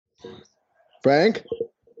Frank?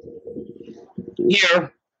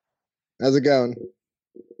 Here. How's it going?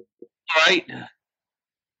 All right.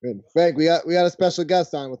 Good. Frank, we got a special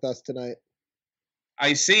guest on with us tonight.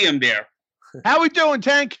 I see him there. How we doing,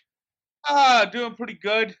 Tank? Doing pretty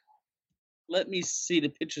good. Let me see the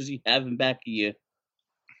pictures you have in back of you.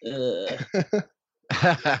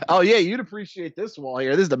 Oh, yeah, you'd appreciate this wall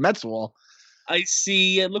here. This is the Mets wall. I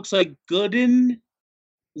see. It looks like Gooden.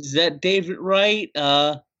 Is that David Wright? That's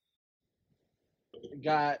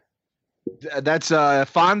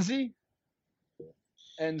Fonzie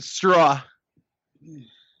and Straw.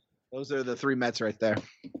 Those are the three Mets right there.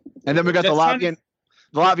 And then we got the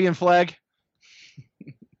Latvian flag.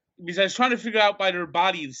 Because I was trying to figure out by their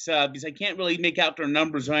bodies, because I can't really make out their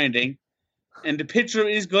numbers or anything. And the pitcher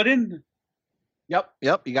is Gooden. Yep,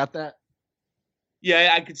 you got that.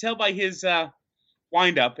 Yeah, I could tell by his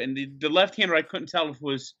windup, and the left-hander I couldn't tell if it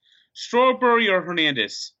was Strawberry or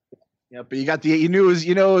Hernandez. Yeah, but you knew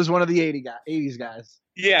it was one of the 80s guys.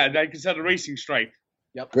 Yeah, I could tell the racing stripe.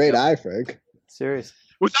 Yep. Great eye, Frank. Serious.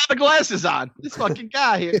 Without the glasses on. This fucking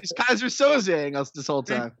guy here. He's Kaiser Sozeing us this whole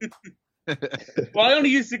time. Well, I only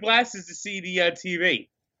use the glasses to see the TV.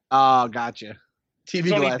 Oh, gotcha. TV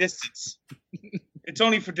it's only glasses. distance. It's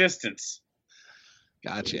only for distance.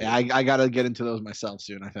 Gotcha. I got to get into those myself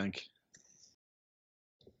soon, I think.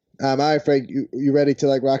 All right, Frank, you ready to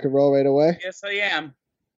rock and roll right away? Yes, I am.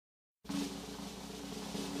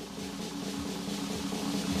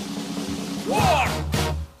 War!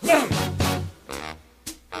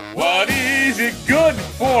 What is it good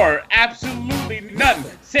for? Absolutely none.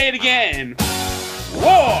 Say it again.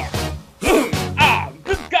 War!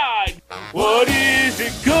 Good God! What is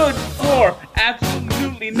it good for?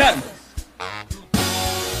 Absolutely none.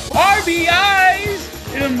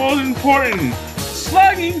 RBIs is the most important.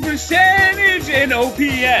 Slugging percentage and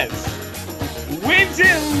OPS. Wins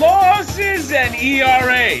and losses and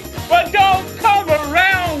ERA. But don't come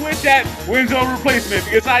around with that wins over replacement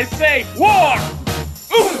because I say war!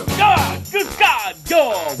 God! Good God!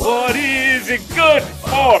 Dog! What is it good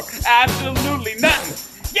for? Absolutely nothing!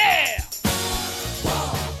 Yeah!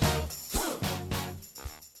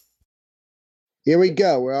 Here we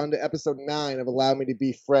go. We're on to episode 9 of Allow Me to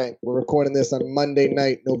Be Frank. We're recording this on Monday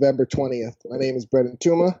night, November 20th. My name is Brendan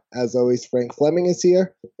Tuma. As always, Frank Fleming is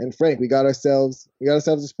here. And Frank, we got ourselves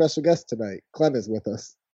a special guest tonight. Clem is with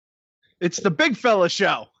us. It's the Big Fella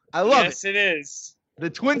Show. I love it. Yes, it is. The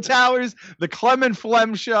Twin Towers, the Clem and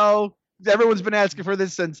Flem Show. Everyone's been asking for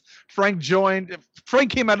this since Frank joined.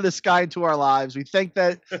 Frank came out of the sky into our lives. We thank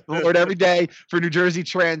the Lord every day for New Jersey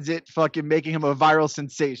Transit fucking making him a viral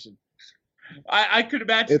sensation. I could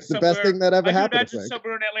imagine it's the best thing that ever happened. I could imagine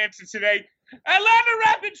somewhere in Atlanta today. Atlanta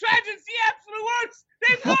Rapid Transit, the absolute worst.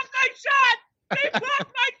 They blocked my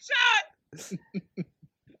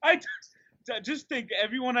shot. I just think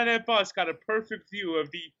everyone on that bus got a perfect view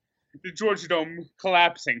of the Georgia Dome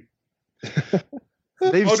collapsing.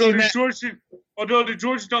 Although the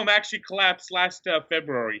Georgia Dome actually collapsed last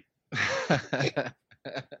February.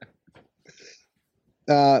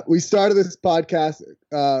 We started this podcast,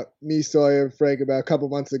 me, Sawyer, and Frank, about a couple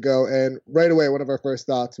months ago, and right away, one of our first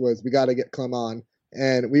thoughts was we got to get Clem on.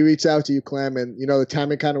 And we reached out to you, Clem, and the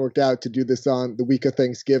timing kind of worked out to do this on the week of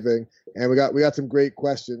Thanksgiving. And we got some great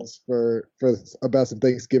questions about some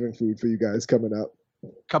Thanksgiving food for you guys coming up.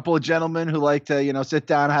 Couple of gentlemen who like to, sit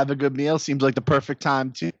down and have a good meal. Seems like the perfect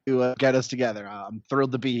time to get us together. I'm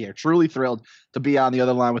thrilled to be here. Truly thrilled to be on the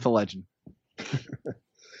other line with a legend.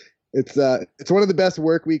 It's one of the best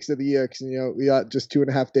work weeks of the year because we got just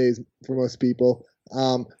 2.5 days for most people.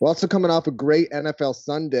 We're also coming off a great NFL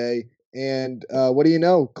Sunday, and what do you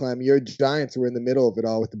know, Clem? Your Giants were in the middle of it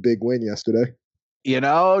all with the big win yesterday.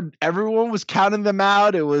 Everyone was counting them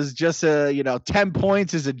out. It was just 10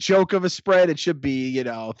 points is a joke of a spread. It should be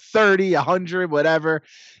 30, 100, whatever.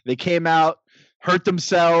 They came out, hurt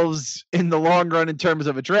themselves in the long run in terms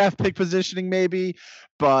of a draft pick positioning, maybe.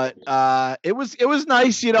 But it was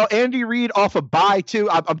nice, Andy Reid off a bye too.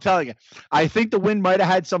 I'm telling you, I think the wind might have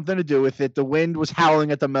had something to do with it. The wind was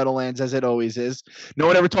howling at the Meadowlands as it always is. No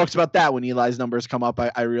one ever talks about that when Eli's numbers come up.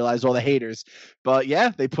 I realize all the haters, but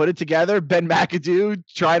yeah, they put it together. Ben McAdoo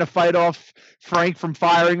trying to fight off Frank from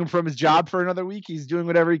firing him from his job for another week. He's doing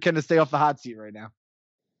whatever he can to stay off the hot seat right now.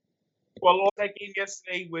 Well, all that game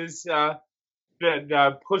yesterday was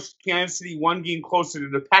that pushed Kansas City one game closer to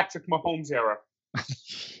the Patrick Mahomes era.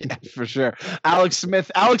 Yeah, for sure. Alex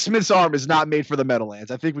Smith's arm is not made for the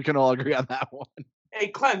Meadowlands. I think we can all agree on that one. Hey,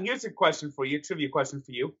 Clem, here's a question for you, trivia question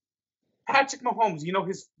for you. Patrick Mahomes,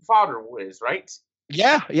 his father is, right?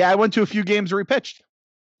 Yeah, I went to a few games where he pitched.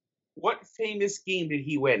 What famous game did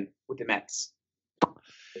he win with the Mets?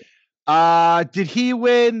 Did he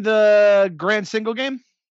win the grand single game?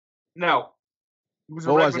 No. It was a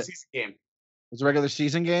What was regular it? season game. It was a regular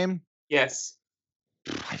season game. Yes.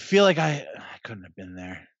 I feel like I couldn't have been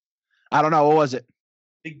there. I don't know. What was it?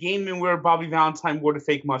 The game in where Bobby Valentine wore the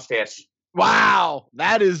fake mustache. Wow,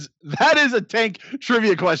 that is a Tank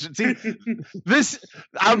trivia question. See,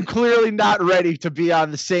 I'm clearly not ready to be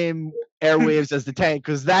on the same airwaves as the Tank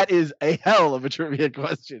because that is a hell of a trivia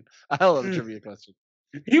question. A hell of a trivia question.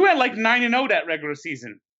 He went like 9-0 that regular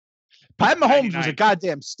season. Pat Mahomes was a 99.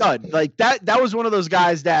 goddamn stud. Like that was one of those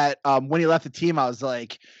guys that when he left the team, I was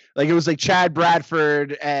like it was like Chad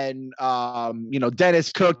Bradford and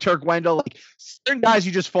Dennis Cook, Turk Wendell, like certain guys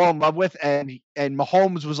you just fall in love with, and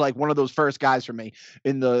Mahomes was like one of those first guys for me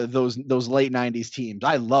in those late 90s teams.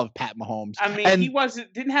 I love Pat Mahomes. I mean, he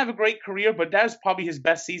didn't have a great career, but that was probably his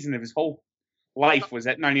best season of his whole life was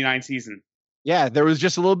that 99 season. Yeah, there was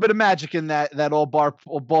just a little bit of magic in that old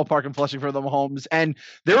ballpark in Flushing for the Mahomes. And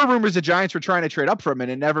there were rumors the Giants were trying to trade up for him,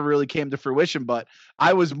 and it never really came to fruition. But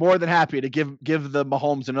I was more than happy to give the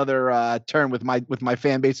Mahomes another turn with my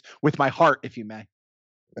fan base, with my heart, if you may.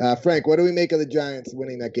 Frank, what do we make of the Giants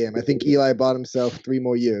winning that game? I think Eli bought himself 3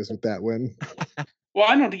 more years with that win. Well,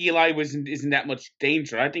 I don't think Eli isn't that much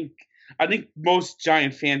danger. I think most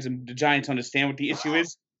Giant fans and the Giants understand what the issue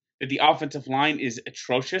is, that the offensive line is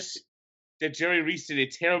atrocious, that Jerry Reese did a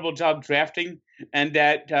terrible job drafting, and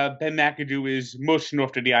that Ben McAdoo is mush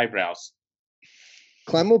north of the eyebrows.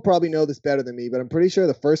 Clem will probably know this better than me, but I'm pretty sure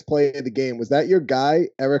the first play of the game, was that your guy,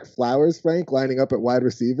 Eric Flowers, Frank, lining up at wide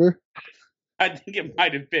receiver? I think it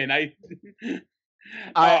might have been.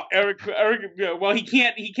 Eric. Well, he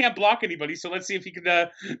can't block anybody. So let's see if he can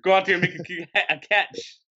go out there and make a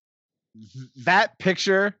catch. That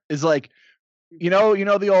picture is like, you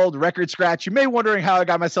know the old record scratch. You may be wondering how I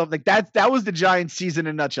got myself like that. That was the Giants season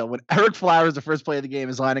in a nutshell. When Eric Flowers, the first play of the game,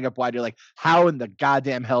 is lining up wide, you're like, how in the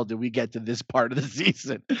goddamn hell did we get to this part of the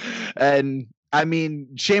season? And I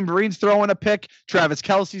mean, Shane Vereen's throwing a pick. Travis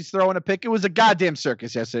Kelce's throwing a pick. It was a goddamn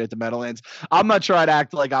circus yesterday at the Meadowlands. I'm not sure I'd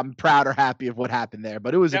act like I'm proud or happy of what happened there,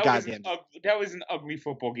 but it was that was an ugly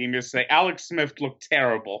football game yesterday. Alex Smith looked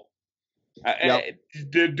terrible. Yep.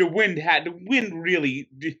 The wind really.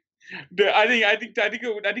 I think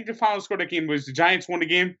the final score of that game was the Giants won the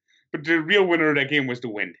game, but the real winner of that game was the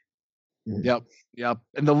wind. Yep.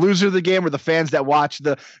 And the loser of the game were the fans that watched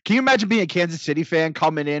can you imagine being a Kansas City fan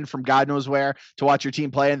coming in from God knows where to watch your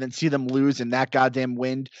team play and then see them lose in that goddamn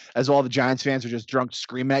wind as all the Giants fans are just drunk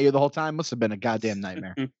screaming at you the whole time? Must have been a goddamn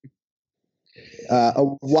nightmare. A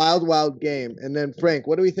wild game. And then Frank,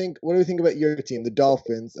 what do we think about your team, the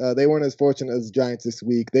Dolphins? They weren't as fortunate as the Giants this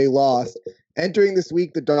week. They lost. Entering this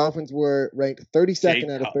week, the Dolphins were ranked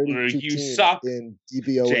 32nd out of 32 teams in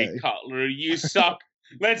DVOA. Jay Cutler, you suck.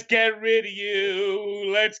 Let's get rid of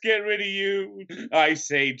you. I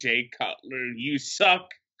say, Jay Cutler, you suck.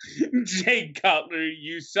 Jay Cutler,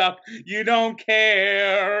 you suck. You don't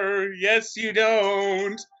care. Yes, you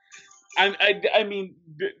don't. I mean,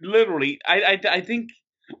 literally, I think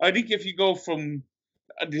if you go from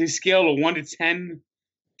the scale of 1 to 10,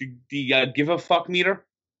 the give a fuck meter,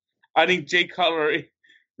 I think Jay Cutler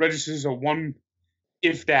registers a 1,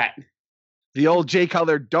 if that. The old Jay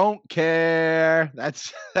Cutler don't care.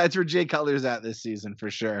 That's where Jay Cutler's at this season for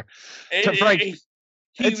sure. Frank,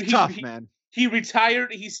 it's tough, man. He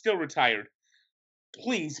retired. He's still retired.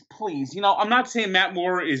 Please. I'm not saying Matt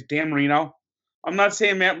Moore is Dan Marino. I'm not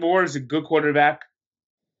saying Matt Moore is a good quarterback,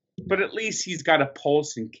 but at least he's got a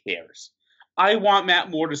pulse and cares. I want Matt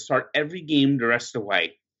Moore to start every game the rest of the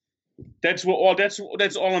way. That's all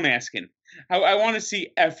I'm asking. I want to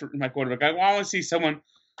see effort in my quarterback. I want to see someone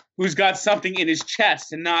who's got something in his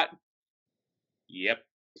chest and not,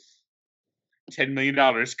 $10 million,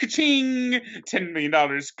 ka-ching, $10 million,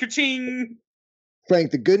 ka-ching.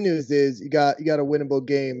 Frank, the good news is you got a winnable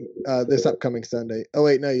game this upcoming Sunday. Oh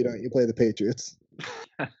wait, no, you don't. You play the Patriots.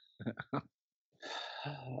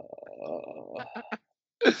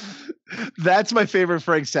 That's my favorite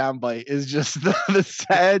Frank soundbite. Is just the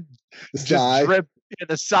sad, sigh. Drip,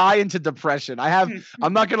 the sigh into depression.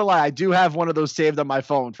 I'm not gonna lie. I do have one of those saved on my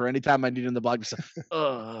phone for any time I need in the blog.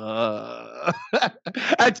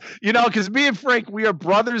 Because me and Frank, we are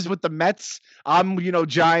brothers with the Mets. I'm,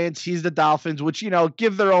 Giants. He's the Dolphins, which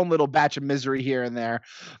give their own little batch of misery here and there.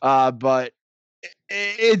 But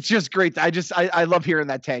it's just great. I love hearing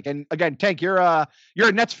that, Tank. And again, Tank, you're a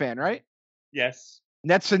Nets fan, right? Yes.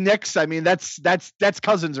 Nets and Knicks. I mean, that's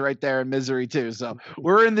cousins right there in misery too. So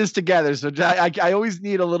we're in this together. So I always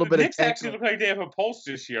need a little bit of. Knicks actually look like they have a pulse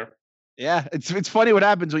this year. Yeah, it's funny what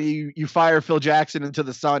happens when you fire Phil Jackson into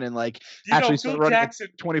the sun and actually start running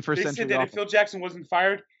 21st century. They said that if Phil Jackson wasn't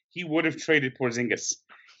fired, he would have traded Porzingis.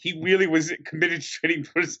 He really was committed to trading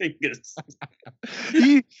Porzingis.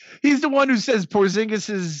 He's the one who says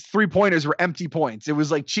Porzingis's 3-pointers were empty points. It was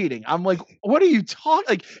like cheating. I'm like, what are you talking?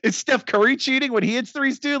 Like, is Steph Curry cheating when he hits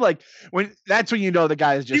threes too? Like, that's when you know the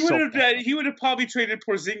guy is just. He would have probably traded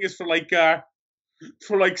Porzingis for Victor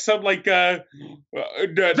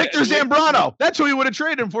Zambrano. That's who he would have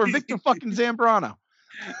traded him for. Victor fucking Zambrano.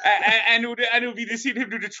 And it would be to see him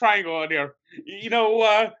do the triangle on there. You know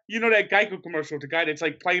that Geico commercial, the guy that's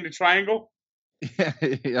like playing the triangle.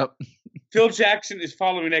 Yep. Phil Jackson is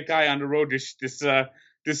following that guy on the road this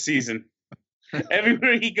season.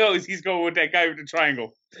 Everywhere he goes, he's going with that guy with the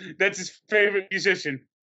triangle. That's his favorite musician.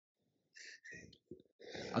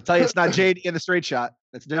 I'll tell you, it's not JD in the straight shot.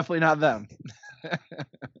 That's definitely not them.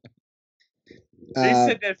 They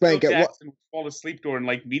said that Frank, Phil Jackson would fall asleep during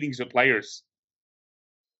like meetings with players.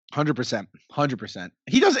 100%.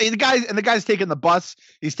 He does. The guy's taking the bus.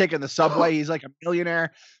 He's taking the subway. He's like a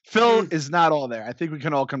millionaire. Phil is not all there. I think we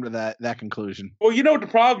can all come to that conclusion. Well, you know what the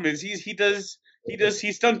problem is? He's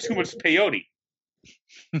done too much peyote.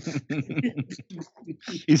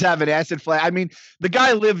 He's having acid flash. I mean, the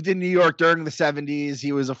guy lived in New York during the 70s.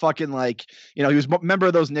 He was a fucking he was a member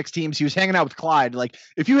of those Knicks teams. He was hanging out with Clyde. Like,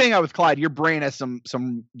 if you hang out with Clyde, your brain has some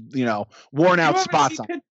worn out spots on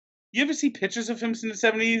it. You ever see pictures of him in the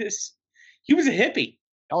 70s? He was a hippie.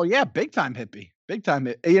 Oh yeah, big time hippie. Big time.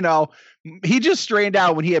 He just strained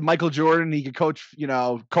out when he had Michael Jordan. He could coach,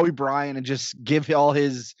 Kobe Bryant and just give all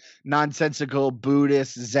his nonsensical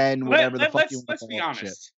Buddhist, Zen, whatever the fuck you want to call it. Let's be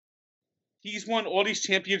honest. He's won all these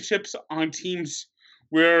championships on teams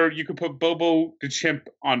where you could put Bobo the Chimp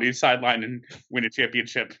on the sideline and win a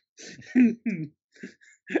championship. None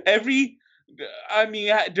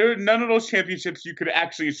of those championships you could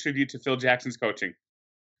actually attribute to Phil Jackson's coaching.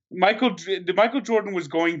 Michael Jordan was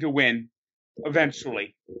going to win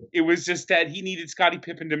eventually. It was just that he needed Scottie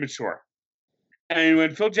Pippen to mature. And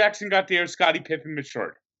when Phil Jackson got there, Scottie Pippen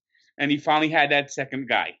matured. And he finally had that second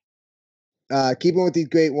guy. Keeping with these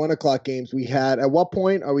great 1:00 games we had, at what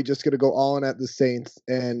point are we just going to go all in at the Saints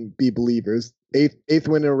and be believers? Eighth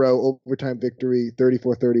win in a row, overtime victory,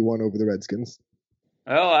 34-31 over the Redskins.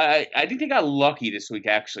 Well, I think they got lucky this week,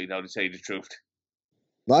 actually, though, to tell you the truth.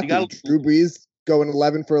 Lucky? Drew Brees going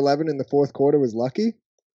 11 for 11 in the fourth quarter was lucky?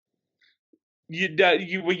 You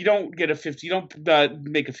don't get you don't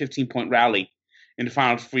make a 15-point rally in the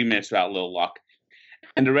final 3 minutes without a little luck.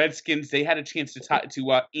 And the Redskins, they had a chance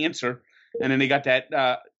to answer, and then they got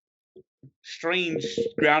that strange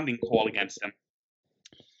grounding call against them.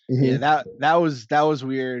 Mm-hmm. Yeah, that was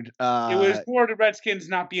weird. It was for the Redskins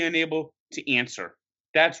not being able to answer.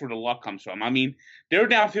 That's where the luck comes from. I mean, they were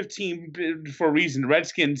down 15 for a reason. The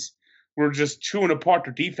Redskins were just chewing apart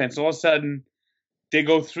their defense. All of a sudden, they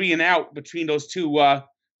go 3 and out between those two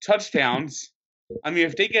touchdowns. I mean,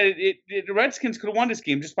 if they get it, the Redskins could have won this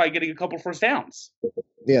game just by getting a couple first downs.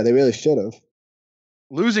 Yeah, they really should have.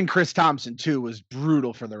 Losing Chris Thompson too was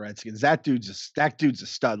brutal for the Redskins. That dude's a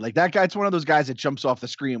stud. Like, that guy's one of those guys that jumps off the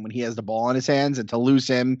screen when he has the ball in his hands, and to lose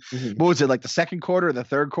him, what was it, like the second quarter or the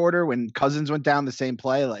third quarter when Cousins went down the same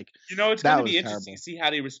play? Like, it's going to be interesting to see how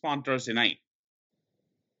they respond Thursday night.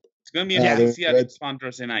 It's going to be interesting to see how they respond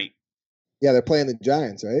Thursday night. Yeah, they're playing the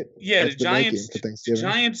Giants, right? Yeah, the Giants.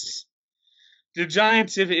 The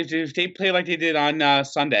Giants. If they play like they did on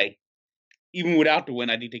Sunday, even without the win,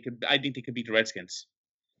 I think they could beat the Redskins.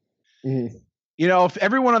 Mm-hmm. If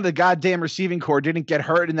everyone on the goddamn receiving corps didn't get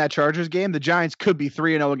hurt in that Chargers game, the Giants could be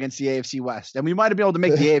 3-0 against the AFC West. And we might have been able to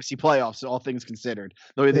make the AFC playoffs, all things considered,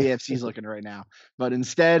 the way the AFC is looking right now. But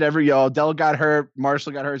instead, Dell got hurt,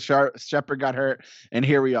 Marshall got hurt, Shepard got hurt, and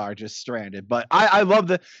here we are, just stranded. But I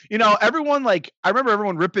love everyone, I remember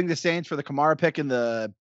everyone ripping the Saints for the Kamara pick in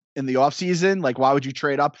the offseason. Like, why would you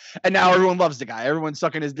trade up? And now everyone loves the guy. Everyone's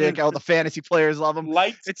sucking his dick. All the fantasy players love him.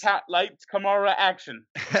 Lights Kamara action.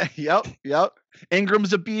 Yep.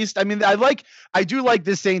 Ingram's a beast. I mean, I do like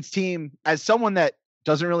this Saints team. As someone that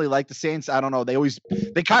doesn't really like the Saints, I don't know.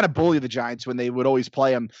 They kind of bully the Giants when they would always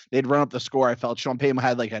play them. They'd run up the score. I felt Sean Payton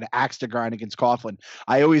had like an axe to grind against Coughlin.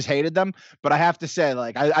 I always hated them, but I have to say,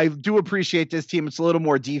 I do appreciate this team. It's a little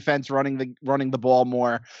more defense, running the ball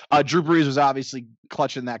more. Drew Brees was obviously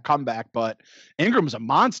clutching that comeback, but Ingram's a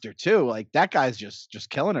monster too. Like, that guy's just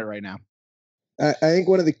killing it right now. I think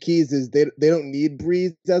one of the keys is they don't need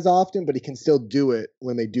Brees as often, but he can still do it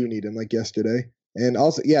when they do need him, like yesterday. And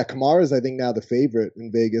also, yeah, Kamara's, I think, now the favorite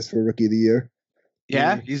in Vegas for Rookie of the Year.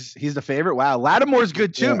 Yeah, he's the favorite. Wow, Lattimore's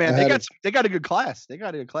good too, man. They got a good class.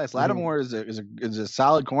 Lattimore is a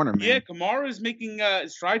solid corner, man. Yeah, Kamara is making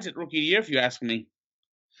strides at Rookie of the Year, if you ask me.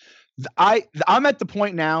 I'm at the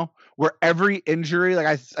point now where every injury, like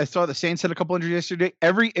I saw the Saints had a couple injuries yesterday.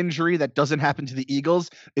 Every injury that doesn't happen to the Eagles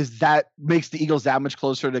makes the Eagles that much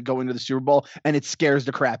closer to going to the Super Bowl, and it scares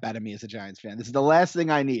the crap out of me as a Giants fan. This is the last thing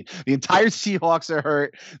I need. The entire Seahawks are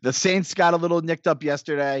hurt. The Saints got a little nicked up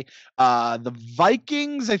yesterday. The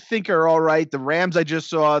Vikings, I think, are all right. The Rams, I just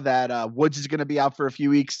saw that Woods is going to be out for a few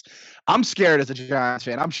weeks. I'm scared as a Giants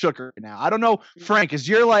fan. I'm shook right now. I don't know, Frank, is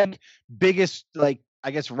your like biggest I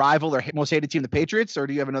guess rival or most hated team the Patriots, or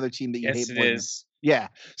do you have another team that you hate? Yes, it is. Yeah.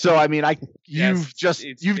 So I mean, you've just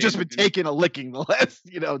been been taking a licking the last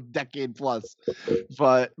decade plus.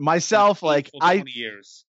 But myself, like 20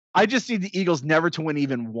 years. I just need the Eagles never to win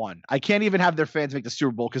even one. I can't even have their fans make the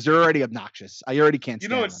Super Bowl because they're already obnoxious. I already can't. You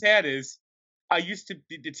know what's sad is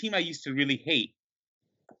the team I used to really hate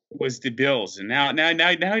was the Bills, and now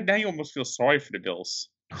you almost feel sorry for the Bills.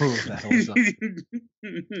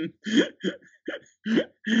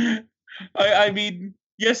 I mean,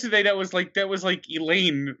 yesterday that was like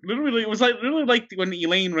Elaine. Literally, it was literally like when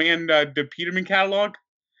Elaine ran the Peterman catalog.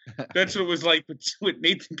 That's what it was like with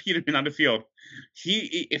Nathan Peterman on the field.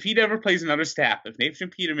 If he never plays another snap, if Nathan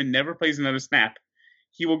Peterman never plays another snap,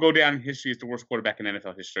 he will go down in history as the worst quarterback in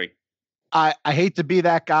NFL history. I hate to be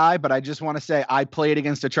that guy, but I just want to say I played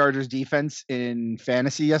against the Chargers defense in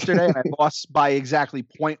fantasy yesterday, and I lost by exactly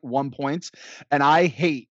 0.1 points. And I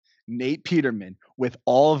hate Nate Peterman with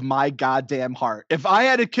all of my goddamn heart. If I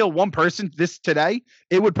had to kill one person today,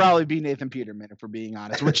 it would probably be Nathan Peterman, if we're being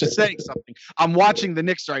honest, which is saying something. I'm watching the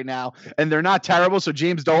Knicks right now, and they're not terrible. So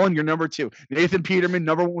James Dolan, you're number 2. Nathan Peterman,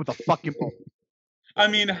 number 1 with a fucking ball. I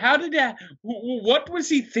mean, how did that? What was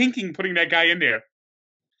he thinking putting that guy in there?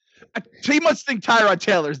 He must think Tyrod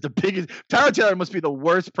Taylor is the biggest. Tyrod Taylor must be the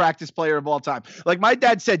worst practice player of all time. Like my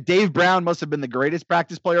dad said, Dave Brown must have been the greatest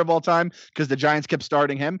practice player of all time because the Giants kept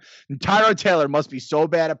starting him. And Tyrod Taylor must be so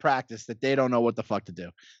bad at practice that they don't know what the fuck to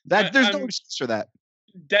do. There's no excuse for that.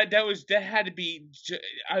 That had to be.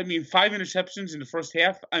 I mean, 5 interceptions in the first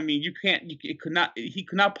half. I mean, he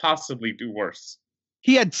could not possibly do worse.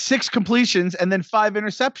 He had 6 completions and then 5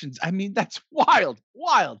 interceptions. I mean, that's wild.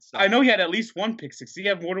 Stuff. I know he had at least 1 pick six. Did he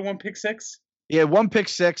have more than 1 pick six? He had 1 pick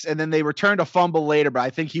six, and then they returned a fumble later, but I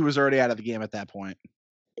think he was already out of the game at that point.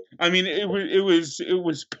 I mean, it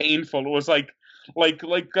was painful. It was like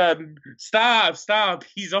stop.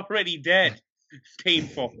 He's already dead.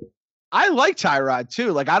 Painful. I like Tyrod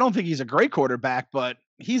too. Like, I don't think he's a great quarterback, but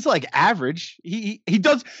he's like average. He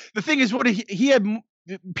does. The thing is, what he had.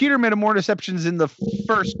 Peterman had more interceptions in the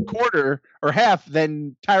first quarter or half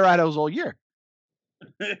than Tyrod has all year.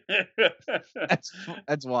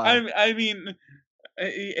 That's why. I mean,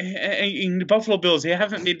 in the Buffalo Bills, they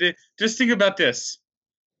haven't made the. Just think about this.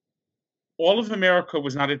 All of America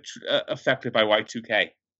was not affected by Y2K.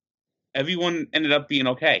 Everyone ended up being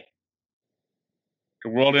okay. The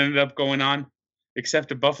world ended up going on, except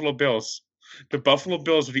the Buffalo Bills. The Buffalo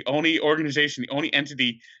Bills were the only organization, the only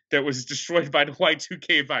entity that was destroyed by the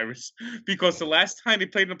Y2K virus, because the last time they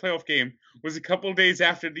played in a playoff game was a couple of days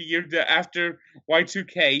after after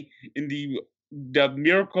Y2K in the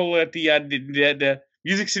miracle at the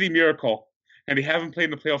Music City Miracle, and they haven't played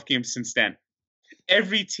in a playoff game since then.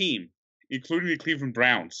 Every team, including the Cleveland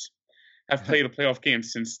Browns, have played a playoff game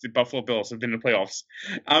since the Buffalo Bills have been in the playoffs.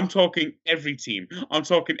 I'm talking every team. I'm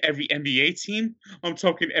talking every NBA team. I'm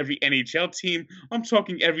talking every NHL team. I'm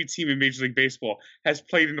talking every team in Major League Baseball has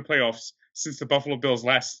played in the playoffs since the Buffalo Bills'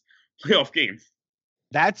 last playoff game.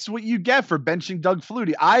 That's what you get for benching Doug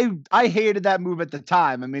Flutie. I hated that move at the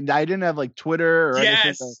time. I mean, I didn't have like Twitter or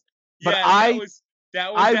anything. But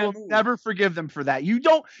I will never forgive them for that. You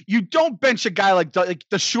don't bench a guy like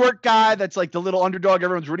the short guy that's like the little underdog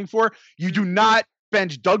everyone's rooting for. You do not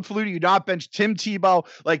bench Doug Flutie. You do not bench Tim Tebow.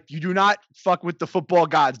 Like, you do not fuck with the football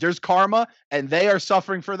gods. There's karma, and they are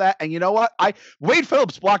suffering for that. And you know what? Wade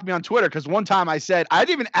Phillips blocked me on Twitter because one time I said I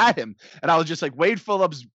didn't even add him, and I was just like, Wade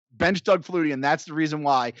Phillips bench Doug Flutie, and that's the reason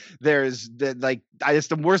why it's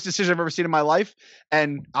the worst decision I've ever seen in my life,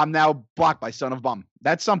 and I'm now blocked by Son of Bum.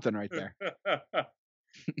 That's something right there.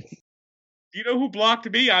 You know who blocked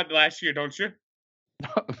me out last year, don't you?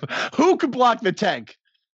 Who could block the tank?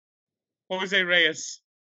 Jose Reyes.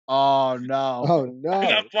 Oh no! Oh no! I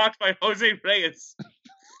got blocked by Jose Reyes.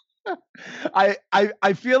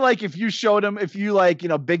 I feel like if you showed him, if you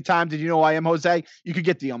big time, did you know I am Jose? You could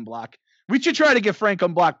get the unblock. We should try to get Frank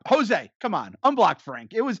unblocked. Jose, come on, unblock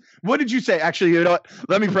Frank. What did you say? Actually, you know what?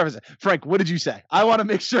 Let me preface it. Frank, what did you say? I want to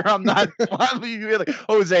make sure I'm not like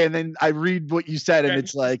Jose, and then I read what you said, and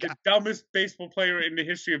it's like the dumbest baseball player in the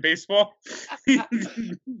history of baseball.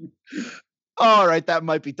 All right, that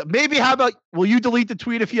might be maybe. How about will you delete the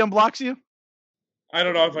tweet if he unblocks you? I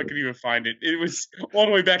don't know if I could even find it. It was all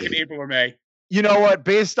the way back in April or May. You know what?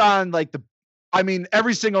 Based on like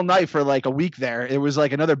every single night for like a week there, it was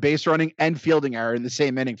like another base running and fielding error in the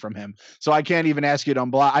same inning from him. So I can't even ask you to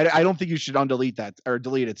unblock. I don't think you should undelete that or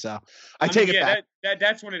delete it. So I take it back.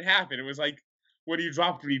 That's when it happened. It was like when he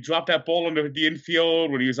dropped that ball into the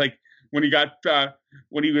infield, when he was like, when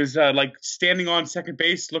he was like standing on second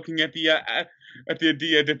base, looking at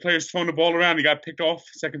the players throwing the ball around, he got picked off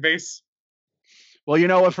second base. Well, you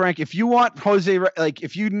know what, Frank? If you want Jose, like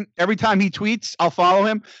every time he tweets, I'll follow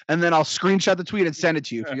him and then I'll screenshot the tweet and send it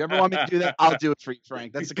to you. If you ever want me to do that, I'll do it for you,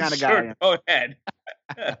 Frank. That's the kind of guy I am. Go ahead.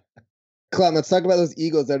 Clem, let's talk about those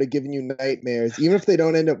Eagles that are giving you nightmares. Even if they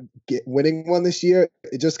don't end up winning one this year,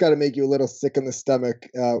 it just got to make you a little sick in the stomach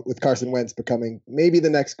with Carson Wentz becoming maybe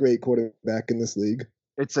the next great quarterback in this league.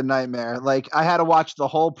 It's a nightmare. Like I had to watch the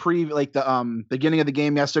whole the beginning of the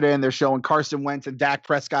game yesterday, and they're showing Carson Wentz and Dak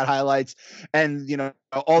Prescott highlights, and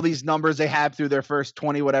all these numbers they have through their first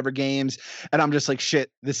 20 whatever games, and I'm just like,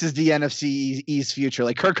 shit, this is the NFC East future.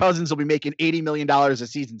 Like Kirk Cousins will be making $80 million a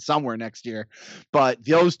season somewhere next year, but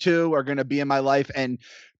those two are going to be in my life. And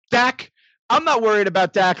Dak, I'm not worried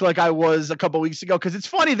about Dak like I was a couple weeks ago, because it's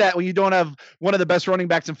funny that when you don't have one of the best running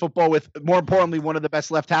backs in football with, more importantly, one of the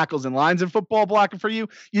best left tackles and lines in football blocking for you,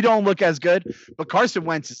 you don't look as good. But Carson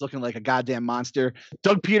Wentz is looking like a goddamn monster.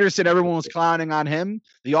 Doug Peterson, everyone was clowning on him.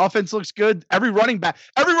 The offense looks good. Every running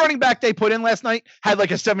back they put in last night had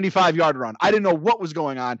like a 75-yard run. I didn't know what was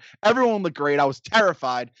going on. Everyone looked great. I was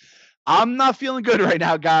terrified. I'm not feeling good right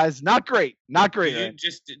now, guys. Not great. Not great.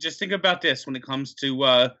 Just think about this when it comes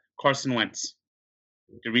to Carson Wentz.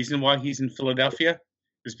 The reason why he's in Philadelphia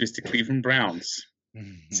is because the Cleveland Browns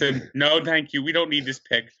said, no, thank you. We don't need this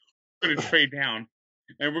pick. We're going to trade down,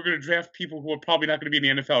 and we're going to draft people who are probably not going to be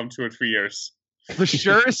in the NFL in 2 or 3 years. The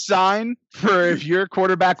surest sign for if your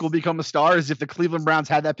quarterback will become a star is if the Cleveland Browns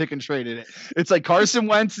had that pick and traded it. It's like Carson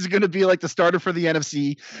Wentz is going to be like the starter for the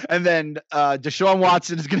NFC, and then Deshaun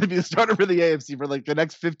Watson is going to be the starter for the AFC for like the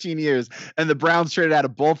next 15 years. And the Browns traded out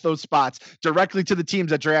of both those spots directly to the teams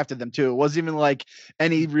that drafted them too. It wasn't even like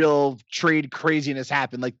any real trade craziness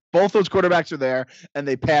happened. Like both those quarterbacks are there, and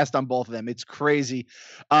they passed on both of them. It's crazy.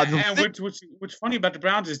 What's funny about the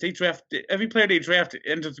Browns is every player they draft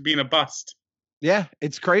ends up being a bust. Yeah,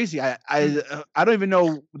 it's crazy. I don't even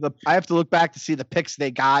know I have to look back to see the picks they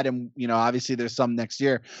got, and obviously there's some next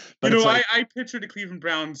year. But I picture the Cleveland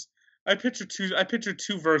Browns. I picture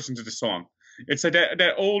two versions of the song. It's like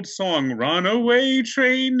that old song, "Runaway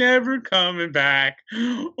Train Never Coming Back,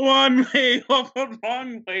 One Way Off a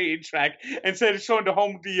Wrong Way Track." Instead of showing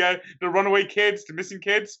the runaway kids, the missing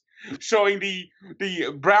kids, showing the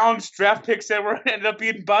Browns draft picks that ended up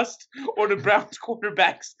being bust, or the Browns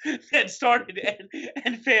quarterbacks that started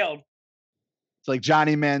and failed. It's like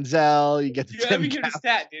Johnny Manziel. You get the Tim. You hear the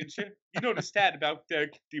stat, didn't you? You know the stat about the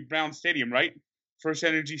Brown Stadium, right? First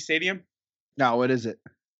Energy Stadium. No, what is it?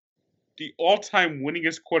 The all-time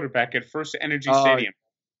winningest quarterback at First Energy Stadium.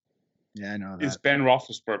 Yeah, I know that. Is Ben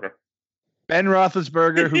Roethlisberger. Ben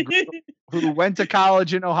Roethlisberger, who went to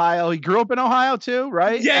college in Ohio. He grew up in Ohio too,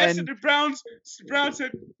 right? Yes, and the Browns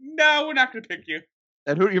said, "No, we're not going to pick you."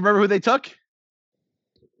 And you remember who they took?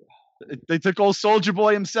 They took old Soldier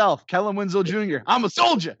Boy himself, Kellen Winslow Jr. I'm a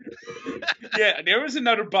soldier. Yeah, there was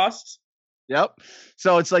another bust. Yep.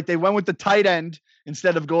 So it's like they went with the tight end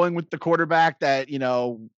instead of going with the quarterback that,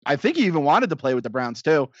 I think he even wanted to play with the Browns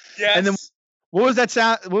too. Yes. And then what was that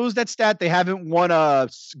stat? They haven't won a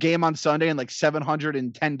game on Sunday in like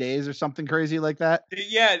 710 days or something crazy like that.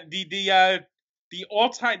 Yeah. The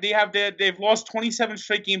all-time, they've lost 27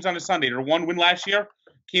 straight games on a Sunday. Their one win last year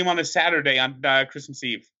came on a Saturday on Christmas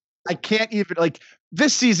Eve. I can't even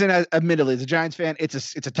this season, admittedly, as a Giants fan,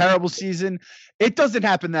 it's a terrible season. It doesn't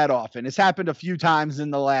happen that often. It's happened a few times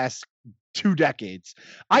in the last 2 decades.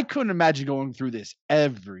 I couldn't imagine going through this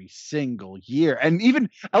every single year. And even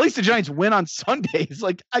at least the Giants win on Sundays.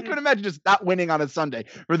 Like I couldn't imagine just not winning on a Sunday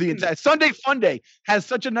for the entire Sunday Fun Day has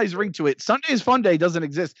such a nice ring to it. Sunday's Fun Day doesn't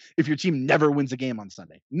exist if your team never wins a game on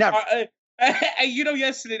Sunday. Never.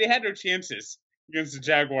 Yesterday they had their chances against the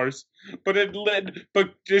Jaguars, but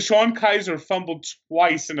DeShone Kizer fumbled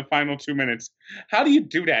twice in the final 2 minutes. How do you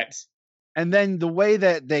do that? And then the way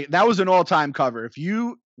that was an all-time cover. If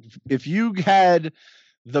you had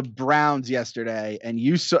the Browns yesterday and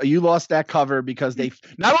you lost that cover because they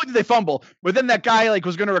not only did they fumble, but then that guy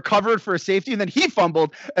was going to recover it for a safety, and then he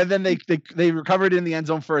fumbled, and then they recovered in the end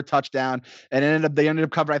zone for a touchdown, and they ended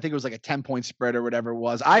up covering. I think it was like a 10-point spread or whatever it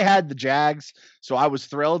was. I had the Jags, so I was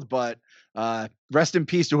thrilled, but rest in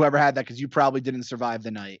peace to whoever had that, because you probably didn't survive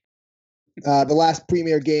the night. The last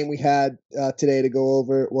premier game we had today to go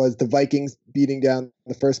over was the Vikings beating down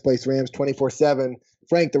the first place Rams 24-7.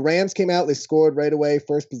 Frank, the Rams came out, they scored right away,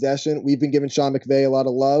 first possession. We've been giving Sean McVay a lot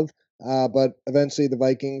of love, but eventually the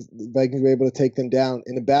Vikings were able to take them down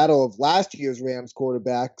in the battle of last year's Rams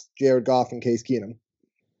quarterbacks, Jared Goff and Case Keenum.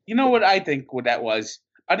 You know what I think what that was?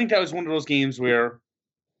 I think that was one of those games where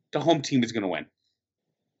the home team is going to win.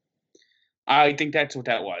 I think that's what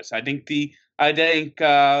that was. I think it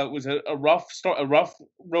was a rough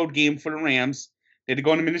road game for the Rams. They had to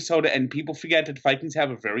go into Minnesota, and people forget that the Vikings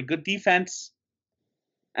have a very good defense.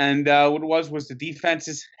 And what it was the defense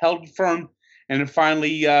is held firm, and then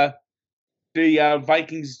finally the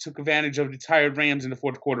Vikings took advantage of the tired Rams in the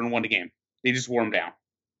fourth quarter and won the game. They just wore them down.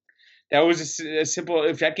 That was a simple.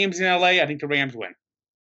 If that game's in LA, I think the Rams win.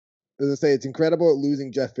 As I say, it's incredible what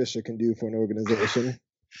losing Jeff Fisher can do for an organization.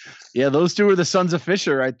 Yeah, those two are the sons of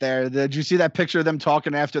Fisher right there. Did you see that picture of them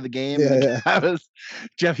talking after the game? Yeah. That was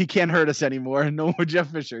Jeff. He can't hurt us anymore. No more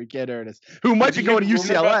Jeff Fisher. He can't hurt us. Who might be going to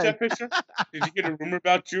UCLA? Jeff Fisher? Did you get a rumor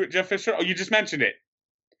about Jeff Fisher? Oh, you just mentioned it.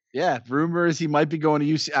 Yeah, rumors he might be going to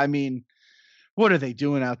UCLA. I mean, what are they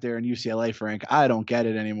doing out there in UCLA, Frank? I don't get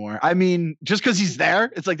it anymore. I mean, just because he's there,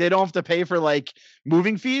 it's like they don't have to pay for like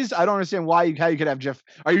moving fees. I don't understand how you could have Jeff.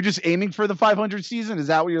 Are you just aiming for the 500 season? Is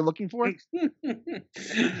that what you're looking for?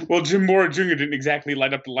 Well, Jim Mora Jr. didn't exactly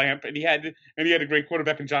light up the lamp, and he had a great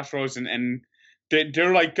quarterback in Josh Rosen, and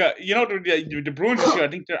they're like the Bruins this year.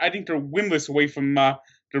 I think they're winless away from the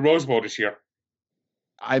Rose Bowl this year.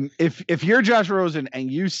 If you're Josh Rosen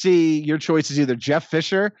and you see your choice is either Jeff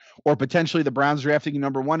Fisher or potentially the Browns drafting you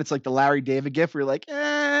number one, it's like the Larry David gift where you're like,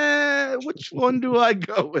 which one do I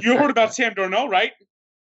go with? You heard about Sam Darnold, right?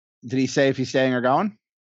 Did he say if he's staying or going?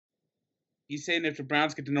 He's saying if the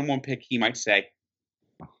Browns get the number one pick, he might stay.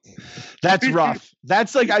 That's rough.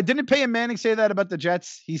 That's like I didn't Peyton Manning say that about the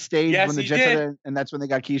Jets. He stayed when the Jets did, and that's when they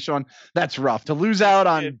got Keyshawn. That's rough to lose out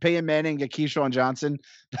on Peyton Manning and get Keyshawn Johnson.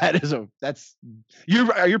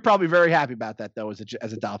 You're probably very happy about that though as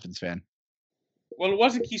a Dolphins fan. Well, it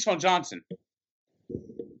wasn't Keyshawn Johnson.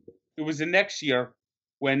 It was the next year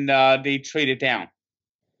when they traded down.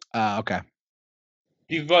 Okay.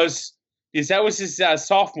 Because that was his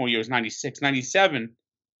sophomore year, it was 96, 97.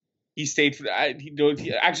 He stayed for actually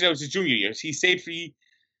that was his junior years. He stayed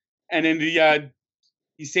and then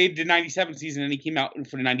he stayed the 97 season, and he came out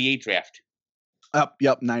for the 98 draft.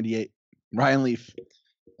 Yep, 98. Ryan Leaf.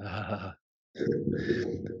 All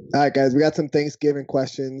right, guys, we got some Thanksgiving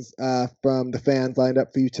questions from the fans lined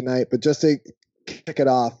up for you tonight. But just to kick it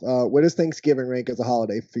off, where does Thanksgiving rank as a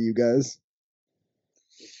holiday for you guys?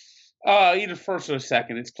 Either first or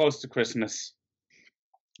second. It's close to Christmas.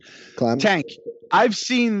 Clem? Tank, I've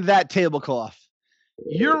seen that tablecloth.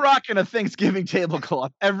 You're rocking a Thanksgiving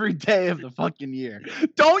tablecloth every day of the fucking year.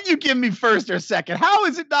 Don't you give me first or second. How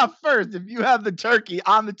is it not first if you have the turkey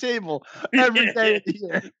on the table every day of the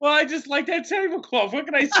year? Well, I just like that tablecloth. What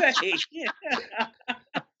can I say?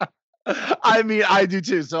 I mean, I do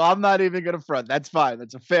too. So I'm not even going to front. That's fine.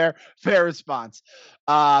 That's a fair response.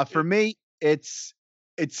 For me, it's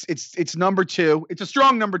number two. It's a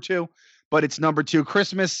strong number two. But it's number two.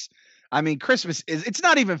 Christmas. I mean, it's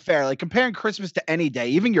not even fair. Like comparing Christmas to any day,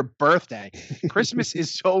 even your birthday. Christmas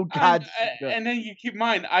is so good. And then you keep in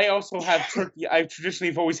mind, I also have turkey. I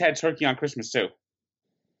traditionally have always had turkey on Christmas too.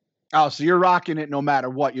 Oh, so you're rocking it no matter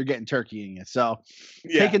what. You're getting turkey in it. So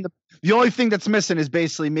yeah. The only thing that's missing is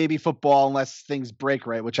basically maybe football, unless things break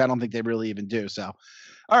right, which I don't think they really even do. So,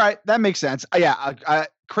 all right, that makes sense. Yeah,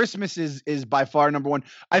 Christmas is by far number one.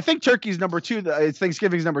 I think turkey's number two.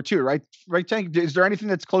 Thanksgiving's number two, right? Right, Tank? Is there anything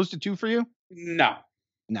that's close to two for you? No.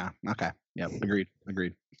 Okay. Yeah. Agreed.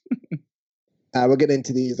 We'll get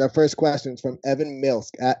into these. Our first question is from Evan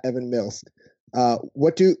Milsk at Evan Milsk.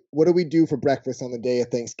 What do we do for breakfast on the day of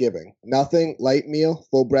Thanksgiving? Nothing. Light meal.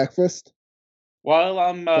 Full breakfast. While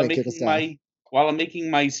I'm making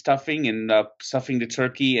my stuffing and stuffing the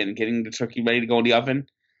turkey and getting the turkey ready to go in the oven,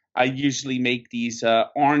 I usually make these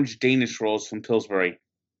orange Danish rolls from Pillsbury.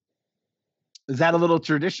 Is that a little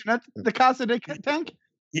tradition at the Casa de Tank?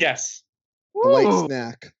 Yes. A light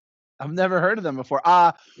snack. I've never heard of them before.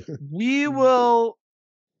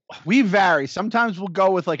 We vary. Sometimes we'll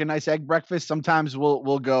go with like a nice egg breakfast. Sometimes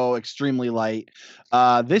we'll go extremely light.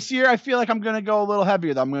 This year I feel like I'm gonna go a little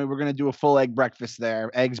heavier though. We're gonna do a full egg breakfast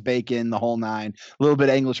there, eggs, bacon, the whole nine. A little bit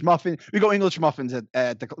of English muffin. We go English muffins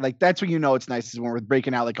at the like. That's when you know it's nice is when we're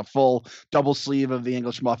breaking out like a full double sleeve of the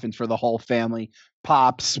English muffins for the whole family.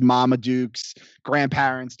 pops, mama dukes,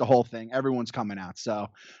 grandparents, the whole thing. Everyone's coming out. So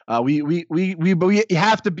we you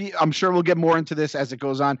have to be. I'm sure we'll get more into this as it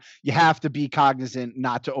goes on. You have to be cognizant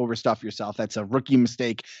not to overstuff yourself. That's a rookie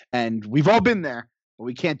mistake, and we've all been there, but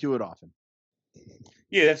we can't do it often.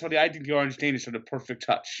 Yeah, that's what I think the Orange Danish are the perfect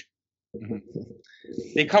touch. Mm-hmm.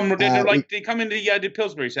 They come into the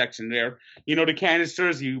Pillsbury section there. You know, the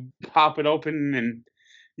canisters, you pop it open and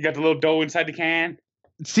you got the little dough inside the can.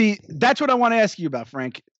 See, that's what I want to ask you about,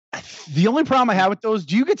 Frank. The only problem I have with those,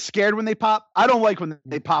 do you get scared when they pop? I don't like when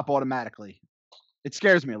they pop automatically. It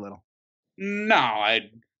scares me a little. No,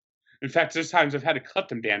 in fact, there's times I've had to cut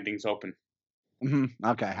them damn things open. Mm-hmm.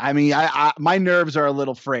 Okay. I mean, I my nerves are a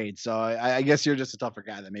little frayed, so I guess you're just a tougher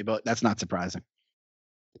guy than me, but that's not surprising.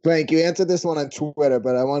 Frank, you answered this one on Twitter,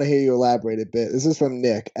 but I want to hear you elaborate a bit. This is from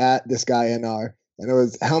Nick at this guy NR, and it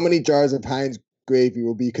was, how many jars of Heinz gravy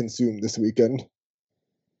will be consumed this weekend?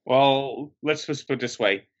 Well, let's just put it this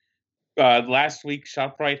way. Last week,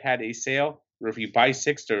 ShopRite had a sale where if you buy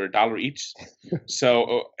 6, they're $1 each.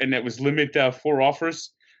 So, and it was limit 4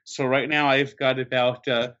 offers. So right now I've got about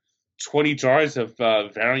 20 jars of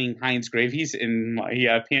varying Heinz gravies in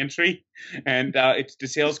my pantry, and the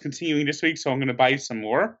sale's continuing this week, so I'm going to buy some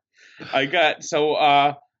more.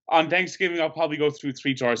 On Thanksgiving I'll probably go through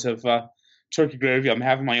 3 jars of turkey gravy. I'm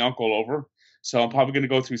having my uncle over, so I'm probably going to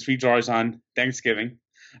go through 3 jars on Thanksgiving.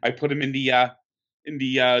 I put them in the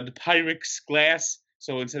Pyrex glass,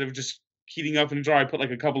 so instead of just heating up in a jar, I put like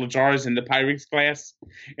a couple of jars in the Pyrex glass,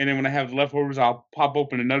 and then when I have the leftovers, I'll pop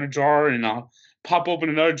open another jar, and I'll pop open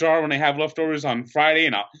another jar when I have leftovers on Friday,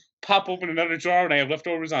 and I'll pop open another jar when I have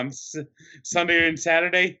leftovers on Sunday and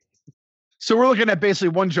Saturday. So we're looking at basically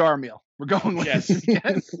 1 jar meal. We're going with yes.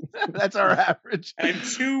 That's our average. And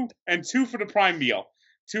two for the prime meal,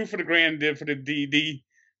 2 for the grand for the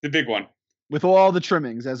big one with all the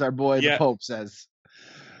trimmings, as our boy the Pope says.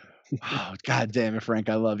 Oh, God damn it, Frank.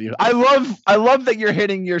 I love you. I love that you're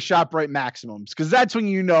hitting your ShopRite maximums, because that's when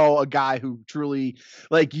you know a guy who truly,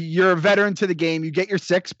 like, you're a veteran to the game. You get your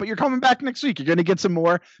 6, but you're coming back next week. You're going to get some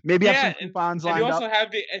more. Maybe have some coupons lined up. And you also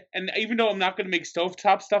have and even though I'm not going to make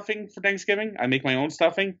stovetop stuffing for Thanksgiving, I make my own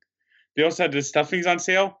stuffing. They also had the stuffings on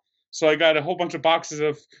sale. So I got a whole bunch of boxes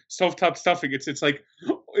of stovetop stuffing. It's like,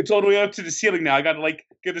 it's all the way up to the ceiling now. I got to like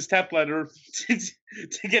get a step ladder to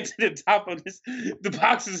get to the top of the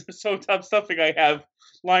boxes of stovetop stuffing I have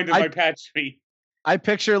lined in my pantry. I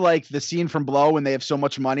picture like the scene from Blow when they have so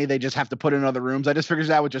much money they just have to put in other rooms. I just figured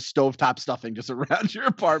that with just stovetop stuffing just around your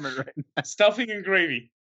apartment right now. Stuffing and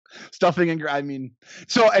gravy.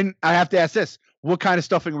 And I have to ask this. What kind of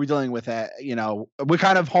stuffing are we dealing with? What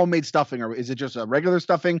kind of homemade stuffing? Or is it just a regular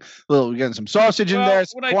stuffing? We're getting some sausage in there.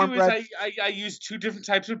 What I do is I use 2 different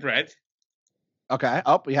types of bread. Okay.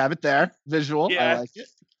 Oh, we have it there. Visual. Yeah. I like it.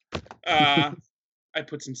 I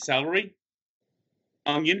put some celery,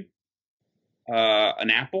 onion, a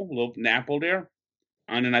little apple there.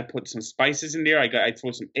 And then I put some spices in there. I throw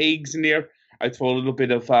some eggs in there. I throw a little bit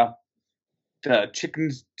of the chicken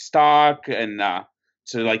stock and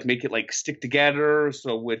to like make it like stick together,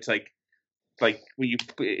 so it's like when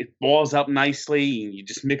it balls up nicely and you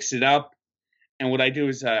just mix it up. And what I do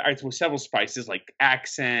is I throw several spices like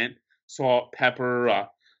accent, salt, pepper,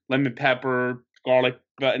 lemon pepper, garlic,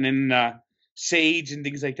 and then sage and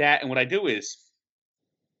things like that. And what I do is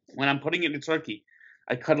when I'm putting it in the turkey,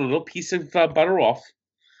 I cut a little piece of butter off,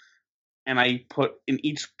 and I put in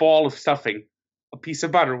each ball of stuffing a piece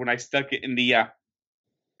of butter when I stuck it in the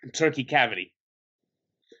turkey cavity.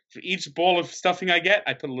 For each bowl of stuffing I get,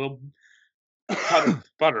 I put a little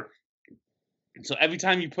butter. So every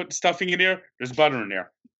time you put stuffing in there, there's butter in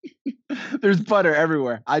there. There's butter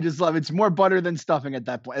everywhere. I just love it. It's more butter than stuffing at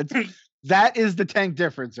that point. That is the tank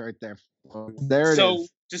difference right there. There it is. So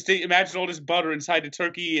just imagine all this butter inside the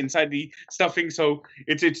turkey, inside the stuffing. So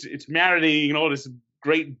it's marinating in all this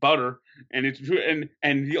great butter, and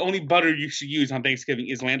and the only butter you should use on Thanksgiving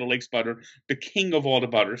is Land O'Lakes butter, the king of all the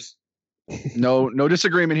butters. No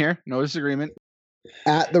disagreement here. No disagreement.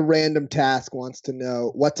 At the Random Task wants to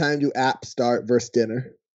know, what time do apps start versus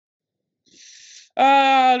dinner?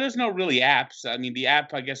 There's no really apps. I mean, the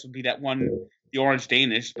app I guess would be that one, the Orange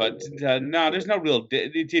Danish, but no, there's no real.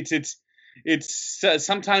 It's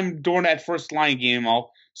sometime during that first line game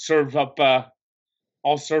I'll serve up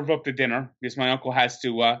the dinner because my uncle has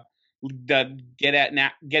to get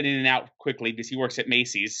in and out quickly because he works at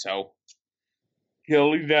Macy's, so.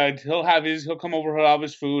 He'll come over, he'll have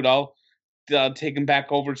his food. I'll take him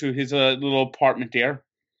back over to his little apartment there.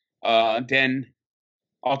 Then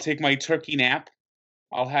I'll take my turkey nap.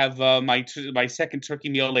 I'll have my second turkey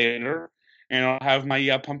meal later, and I'll have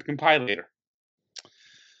my pumpkin pie later.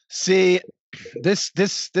 See,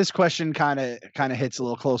 this question kind of hits a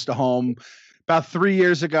little close to home. About 3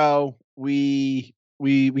 years ago, we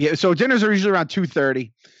so dinners are usually around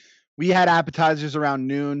 2:30. We had appetizers around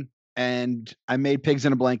noon, and I made pigs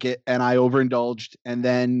in a blanket, and I overindulged. And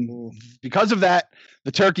then because of that,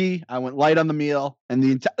 the turkey, I went light on the meal, and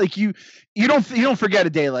you don't forget a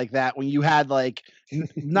day like that when you had like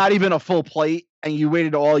not even a full plate, and you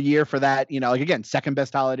waited all year for that. Like again, second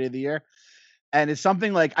best holiday of the year. And it's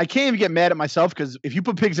something like I can't even get mad at myself because if you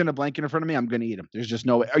put pigs in a blanket in front of me, I'm going to eat them. There's just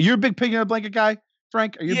no way. Are you a big pig in a blanket guy,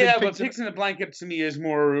 Frank? Are you? Yeah, but pigs in a blanket to me is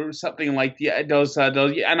more something like those. And I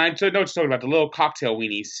know what you're talking about, the little cocktail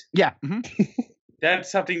weenies. Yeah, that's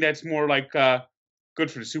something that's more like good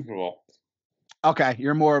for the Super Bowl. Okay,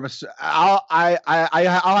 you're more of a.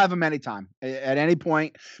 I'll have them anytime at any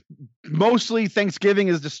point. Mostly Thanksgiving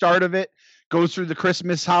is the start of it. Goes through the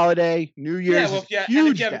Christmas holiday, New Year's. Yeah, well,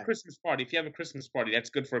 if you have a Christmas party, that's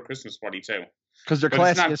good for a Christmas party too. Because they're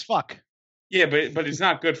classy as fuck. Yeah, but it's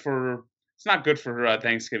not good for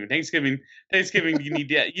Thanksgiving. Thanksgiving, you need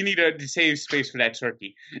to save space for that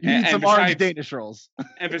turkey. You need some orange Danish rolls.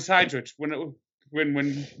 And besides which,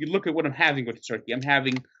 when you look at what I'm having with the turkey,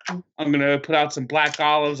 I'm gonna put out some black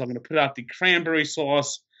olives. I'm gonna put out the cranberry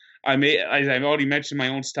sauce. I've already mentioned my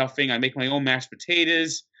own stuffing. I make my own mashed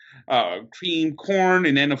potatoes. Cream corn,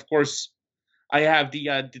 and then of course I have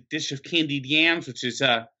the dish of candied yams, which is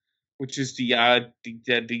the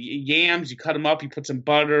yams. You cut them up, you put some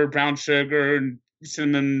butter, brown sugar, and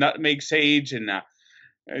cinnamon, nutmeg, sage, and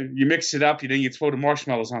you mix it up. Then you throw the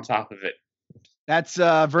marshmallows on top of it. That's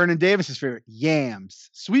Vernon Davis's favorite, yams,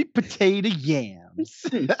 sweet potato yams.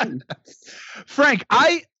 Frank,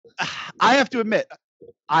 I have to admit,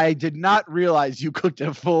 I did not realize you cooked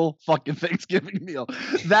a full fucking Thanksgiving meal.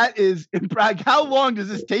 That is, how long does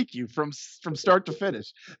this take you from start to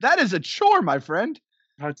finish? That is a chore, my friend.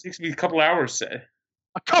 It takes me a couple hours.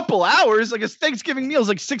 A couple hours? Like a Thanksgiving meal is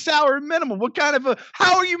like 6 hour minimum. What kind of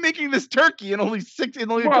how are you making this turkey in only a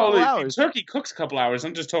couple hours? Turkey cooks a couple hours.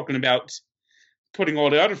 I'm just talking about putting all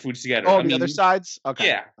the other foods together. The other sides? Okay.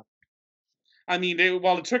 Yeah.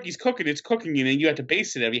 While the turkey's cooking, it's cooking, and you have to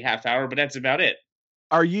baste it every half hour, but that's about it.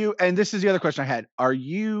 Are you, and this is the other question I had, are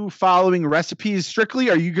you following recipes strictly?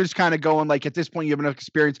 Or are you just kind of going like at this point you have enough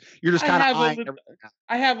experience, you're just kind of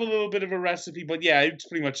I have a little bit of a recipe, but yeah, it's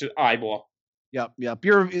pretty much an eyeball. Yep.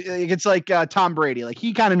 It's like Tom Brady. Like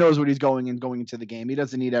he kind of knows what he's going into the game. He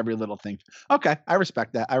doesn't need every little thing. Okay, I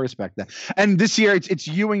respect that. And this year it's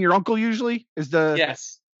you and your uncle usually is the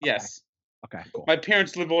Yes. Okay, cool. My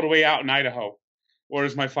parents live all the way out in Idaho, or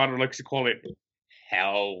as my father likes to call it,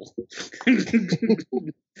 hell.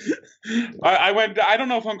 I don't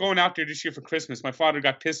know if I'm going out there this year for Christmas. My father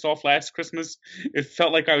got pissed off last Christmas. It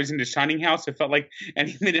felt like I was in the Shining House. It felt like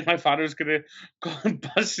any minute my father was going to go and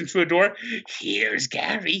bust into a door. Here's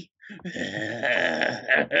Gary.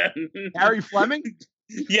 Gary Fleming?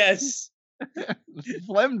 Yes.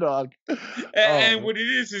 Flem dog. And what it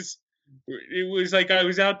is it was like I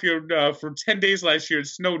was out there for 10 days last year. It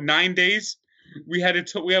snowed 9 days. We had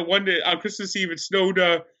one day on Christmas Eve. It snowed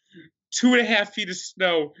 2.5 feet of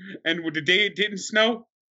snow, and the day it didn't snow,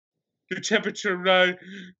 the temperature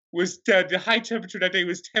was the high temperature that day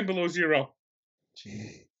was 10 below zero.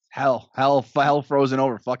 Jeez. Hell frozen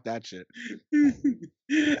over. Fuck that shit. And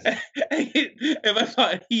my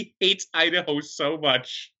father, he hates Idaho so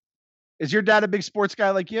much. Is your dad a big sports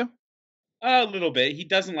guy like you? A little bit. He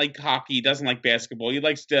doesn't like hockey. He doesn't like basketball. He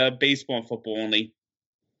likes baseball and football only.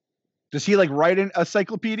 Does he like write an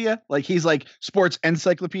encyclopedia? Like he's like sports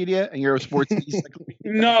encyclopedia and you're a sports encyclopedia?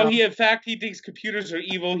 No, in fact, he thinks computers are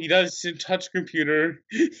evil. He doesn't touch computer.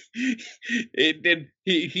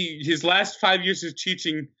 His last 5 years of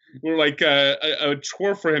teaching were like a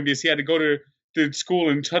chore for him because he had to go to school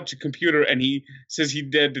and touch a computer. And he says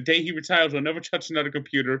the day he retires, he'll never touch another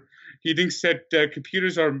computer. He thinks that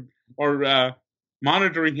computers are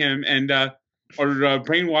monitoring him and are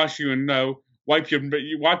brainwash you and wipe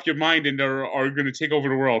your mind and are going to take over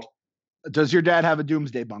the world. Does your dad have a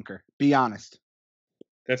doomsday bunker? Be honest.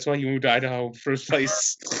 That's why he moved to Idaho first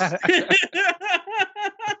place. I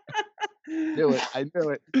knew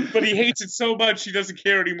it. But he hates it so much he doesn't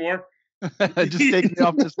care anymore. Just take me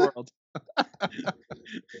off this world.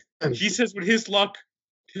 He says with his luck,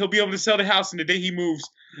 he'll be able to sell the house, and the day he moves,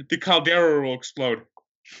 the caldera will explode.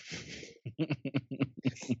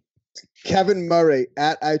 Kevin Murray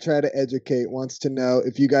at I Try to Educate wants to know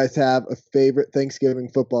if you guys have a favorite Thanksgiving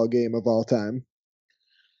football game of all time.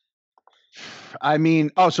 I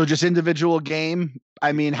mean, so just individual game.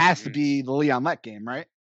 I mean, has to be the Leon Lett game, right?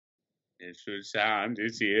 It should sound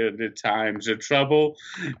is here the times of trouble,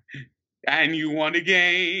 and you want a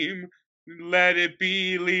game Let it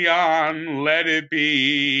be, Leon, let it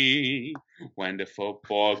be. When the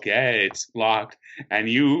football gets blocked and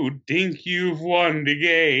you think you've won the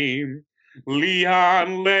game,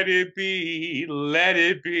 Leon, let it be, let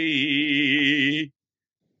it be.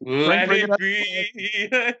 Let it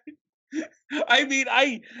be. I mean,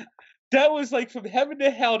 that was like from heaven to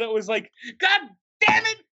hell. That was like, God damn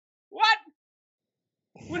it! What?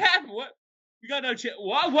 What happened? What? We got no chance.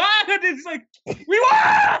 What? It's like we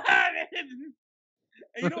won.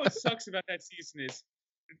 And you know what sucks about that season is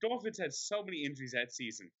the Dolphins had so many injuries that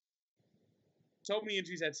season.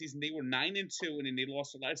 They were 9-2, and then they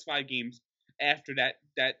lost the last 5 games after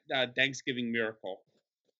that Thanksgiving miracle.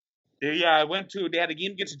 They had a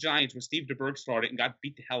game against the Giants where Steve DeBerg started and got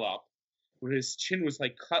beat the hell up, where his chin was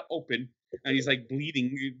like cut open and he's like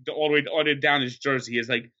bleeding all the way down his jersey.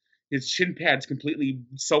 His shin pad's completely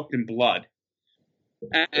soaked in blood,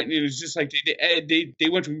 and it was just like they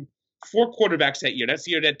went through 4 quarterbacks that year. That's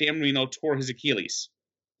the year that Dan Marino tore his Achilles.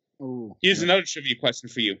 Ooh. Here's another trivia question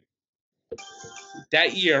for you.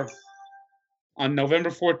 That year, on November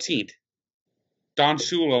 14th, Don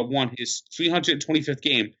Shula won his 325th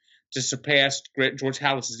game to surpass George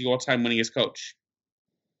Halas as the all-time winningest coach.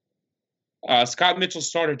 Scott Mitchell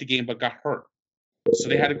started the game but got hurt. So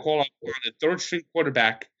they had to call up a third-string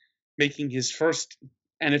quarterback making his first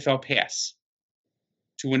NFL pass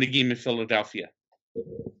to win the game in Philadelphia.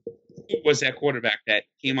 Who was that quarterback that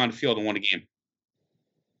came on the field and won the game?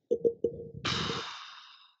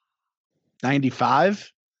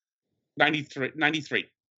 95? 93.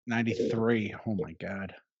 Oh, my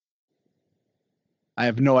God. I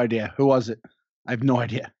have no idea. Who was it? I have no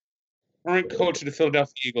idea. Current coach of the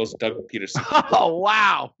Philadelphia Eagles, Doug Peterson. Oh,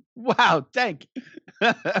 wow. Thank you.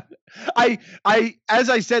 As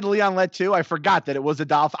I said, Leon let too, I forgot that it was a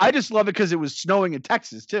Dolphin. I just love it because it was snowing in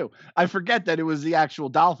Texas too. I forget that it was the actual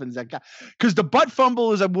Dolphins that got, because the butt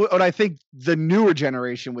fumble is what I think the newer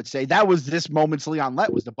generation would say. That was this moment's Leon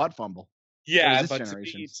Lett was the butt fumble. Yeah, but to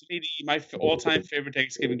me, my all-time favorite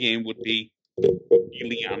Thanksgiving game would be the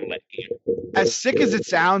Leon Lett game. As sick as it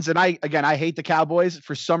sounds, and I hate the Cowboys.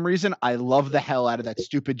 For some reason, I love the hell out of that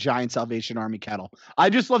stupid giant Salvation Army kettle. I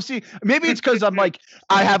just love seeing. Maybe it's because I'm like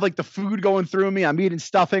I have like the food going through me. I'm eating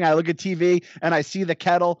stuffing. I look at TV and I see the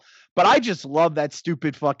kettle. But I just love that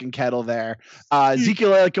stupid fucking kettle there.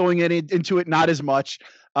 Ezekiel going into it, not as much.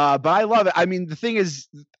 But I love it. I mean, the thing is,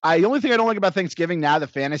 the only thing I don't like about Thanksgiving now, the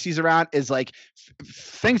fantasies around, is like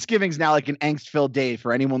Thanksgiving's now like an angst-filled day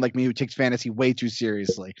for anyone like me who takes fantasy way too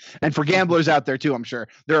seriously. And for gamblers out there too, I'm sure.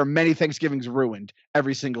 There are many Thanksgivings ruined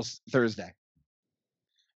every single Thursday.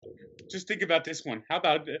 Just think about this one. How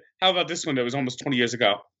about this one that was almost 20 years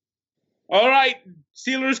ago? All right,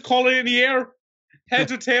 Steelers, call it in the air.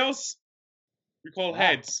 Heads or tails? We call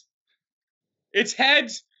heads. It's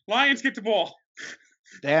heads. Lions get the ball.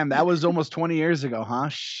 Damn, that was almost 20 years ago, huh?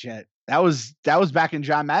 Shit. That was back in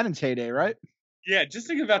John Madden's heyday, right? Yeah, just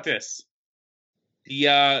think about this.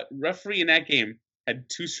 The referee in that game had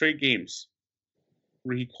 2 straight games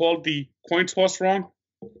where he called the coin toss wrong,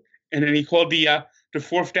 and then he called the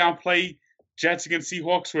 4th down play, Jets against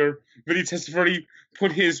Seahawks, where Vinny Testaverde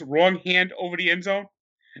put his wrong hand over the end zone,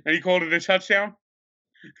 and he called it a touchdown.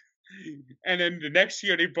 And then the next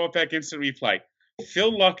year, they brought back instant replay.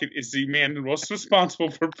 Phil Luckett is the man who was responsible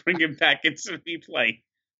for bringing back instant replay.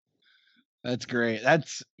 That's great.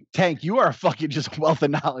 That's Tank. You are a fucking just wealth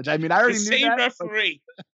of knowledge. I mean, I already knew that. Same referee.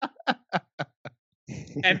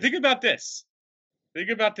 And think about this. Think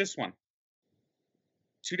about this one.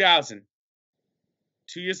 2000.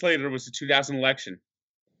 2 years later was the 2000 election.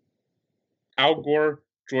 Al Gore,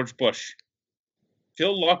 George Bush.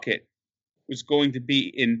 Phil Luckett was going to be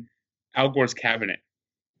in Al Gore's cabinet.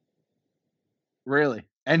 Really?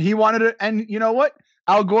 And he wanted it. And you know what?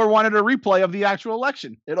 Al Gore wanted a replay of the actual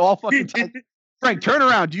election. It all fucking Frank, turn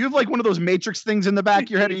around. Do you have like one of those matrix things in the back of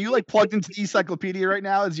your head? Are you like plugged into the encyclopedia right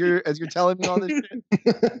now as you're telling me all this shit?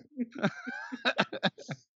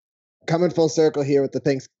 Coming full circle here with the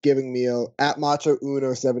Thanksgiving meal. At Macho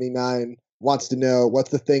Uno 79 wants to know, what's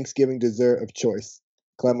the Thanksgiving dessert of choice?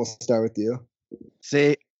 Clem, we'll start with you.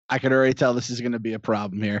 See, I could already tell this is going to be a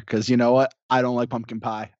problem here because you know what? I don't like pumpkin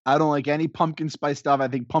pie. I don't like any pumpkin spice stuff. I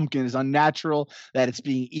think pumpkin is unnatural, that it's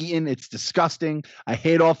being eaten. It's disgusting. I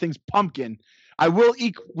hate all things pumpkin. I will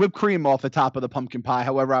eat whipped cream off the top of the pumpkin pie.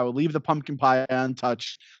 However, I will leave the pumpkin pie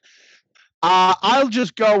untouched. I'll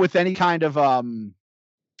just go with any kind of a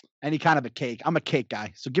cake. I'm a cake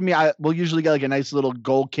guy. So we'll usually get like a nice little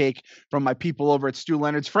gold cake from my people over at Stu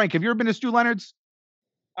Leonard's. Frank, have you ever been to Stu Leonard's?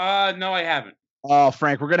 No, I haven't. Oh,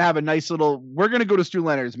 Frank, we're going to have a nice we're going to go to Stu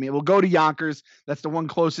Leonard's. We'll go to Yonkers. That's the one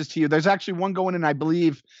closest to you. There's actually one going in, I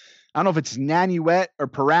believe, I don't know if it's Nanuet or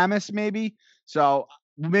Paramus, maybe. So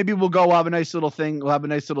maybe we'll go have a nice little thing. We'll have a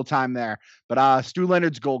nice little time there. But Stu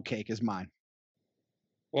Leonard's Gold Cake is mine.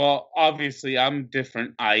 Well, obviously, I'm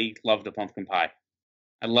different. I love the pumpkin pie.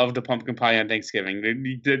 I love the pumpkin pie on Thanksgiving.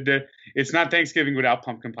 It's not Thanksgiving without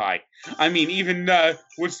pumpkin pie. I mean, even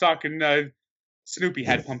Woodstock and Snoopy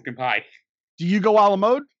had pumpkin pie. Do you go a la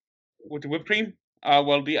mode? With the whipped cream? I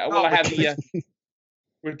have the I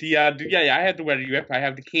have the ready whip. I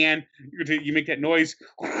have the can. You make that noise.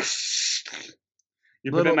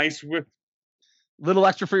 You put a nice whip. Little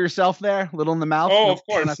extra for yourself there, little in the mouth. Oh, of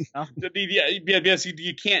course. Yes,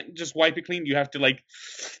 you can't just wipe it clean. You have to like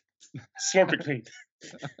slurp it clean.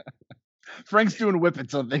 Frank's doing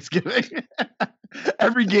whippets on Thanksgiving.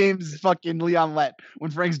 Every game's fucking Leon Lett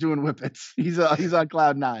when Frank's doing whippets. He's on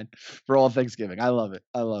cloud 9 for all Thanksgiving. I love it.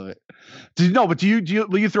 Do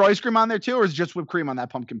you throw ice cream on there too, or is it just whipped cream on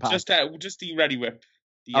that pumpkin pie? Just the ready whip.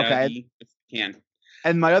 Okay. The can.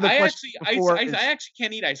 And my other question I actually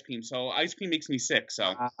can't eat ice cream, so ice cream makes me sick.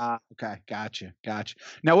 So okay, gotcha.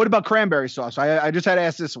 Now, what about cranberry sauce? I just had to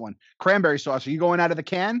ask this one. Cranberry sauce. Are you going out of the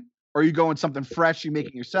can, or are you going something fresh? You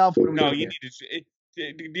making yourself? No, you need it.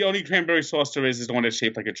 The only cranberry sauce there is the one that's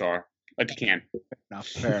shaped like a jar, like a can.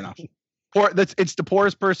 Fair enough. It's the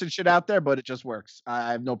poorest person shit out there, but it just works.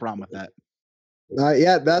 I have no problem with that.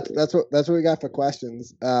 Yeah, that's what we got for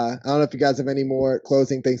questions. I don't know if you guys have any more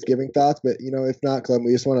closing Thanksgiving thoughts, but if not, Clem,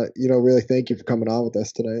 we just want to really thank you for coming on with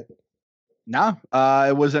us tonight. No,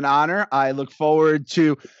 it was an honor. I look forward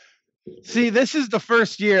to. See, this is the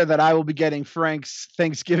first year that I will be getting Frank's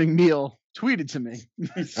Thanksgiving meal tweeted to me.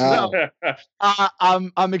 So,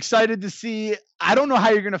 I'm excited to see. I don't know how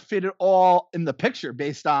you're going to fit it all in the picture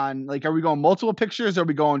based on, like, are we going multiple pictures? Or are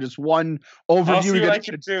we going just one overview? I'll see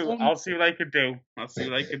what I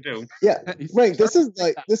can do. Yeah, Frank, this is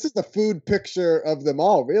the food picture of them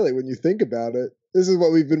all, really, when you think about it. This is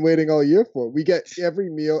what we've been waiting all year for. We get every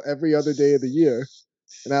meal every other day of the year.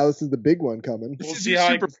 And now this is the big one coming. We'll see how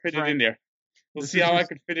I can fit it in there. I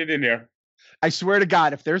can fit it in there. I swear to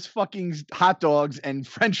God, if there's fucking hot dogs and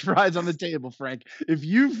French fries on the table, Frank, if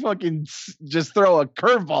you fucking just throw a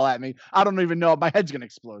curveball at me, I don't even know. My head's gonna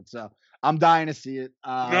explode. So I'm dying to see it.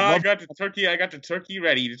 I got the turkey. I got the turkey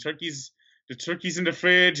ready. The turkey's in the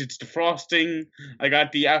fridge. It's defrosting. I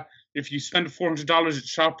got the. If you spend $400 at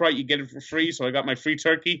ShopRite, you get it for free. So I got my free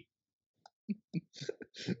turkey.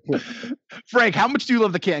 Frank, how much do you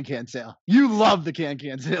love the can sale? You love the can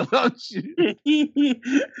sale, don't you?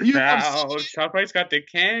 ShopRite's got the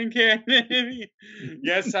can.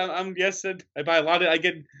 Yes, yes, I buy a lot of.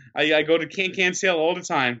 I go to can sale all the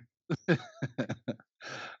time.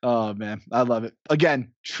 Oh man, I love it.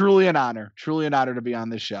 Again, truly an honor to be on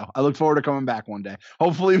this show. I look forward to coming back one day.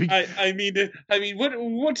 Hopefully, I mean,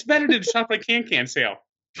 what's better than ShopRite can sale?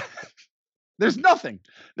 There's nothing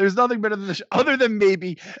better than this, other than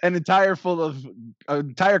maybe an entire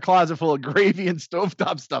closet full of gravy and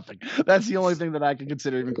stovetop stuffing. That's the only thing that I can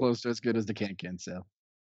consider even close to as good as the can sale.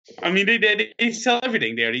 I mean, they sell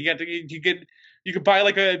everything there. You could buy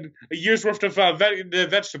like a year's worth of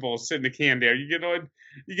vegetables in the can there. You get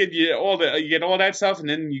all that stuff, and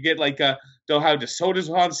then you get like they'll have the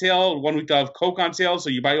sodas on sale. 1 week they'll have Coke on sale,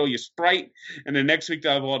 so you buy all your Sprite, and the next week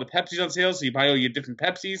they'll have all the Pepsis on sale, so you buy all your different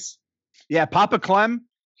Pepsis. Yeah, Papa Clem,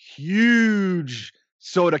 huge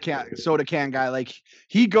soda can guy. Like,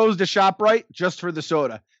 he goes to ShopRite just for the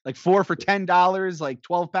soda. Like 4 for $10, like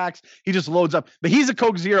 12 packs. He just loads up. But he's a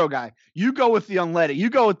Coke Zero guy. You go with the unleaded. You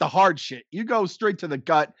go with the hard shit. You go straight to the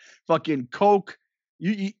gut. Fucking Coke.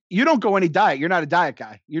 You don't go any diet. You're not a diet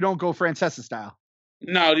guy. You don't go Francesa style.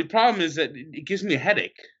 No, the problem is that it gives me a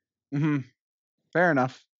headache. Mm-hmm. Fair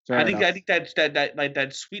enough. I think that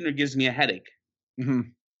sweetener gives me a headache. Mm-hmm.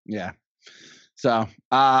 Yeah. So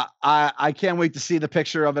I can't wait to see the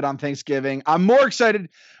picture of it on Thanksgiving. I'm more excited.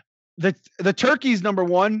 The turkey's number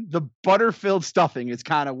one. The butter-filled stuffing is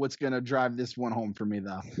kind of what's going to drive this one home for me,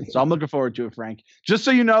 though. So I'm looking forward to it, Frank. Just so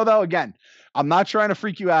you know, though, again, I'm not trying to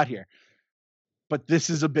freak you out here, but this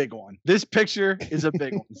is a big one. This picture is a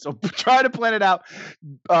big one. So try to plan it out.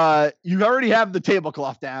 You already have the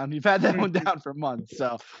tablecloth down. You've had that one down for months.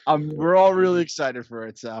 So we're all really excited for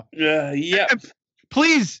it. So yeah.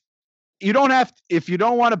 Please. You don't have to, if you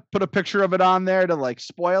don't want to put a picture of it on there to like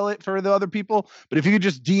spoil it for the other people, but if you could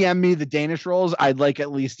just DM me the Danish rolls, I'd like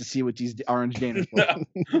at least to see what these orange Danish rolls.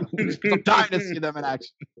 I'm dying to see them in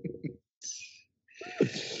action.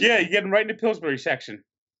 Yeah, you get them right in the Pillsbury section.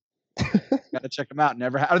 Gotta check them out.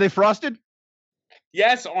 Are they frosted?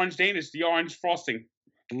 Yes, orange Danish, the orange frosting.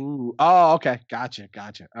 Ooh. Oh, okay. Gotcha.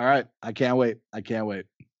 All right. I can't wait.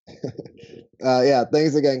 Yeah,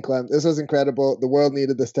 thanks again, Clem. This was incredible. The world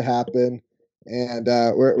needed this to happen, and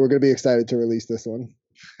we're going to be excited to release this one.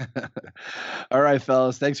 All right,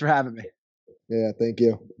 fellas. Thanks for having me. Yeah, thank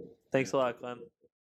you. Thanks a lot, Clem.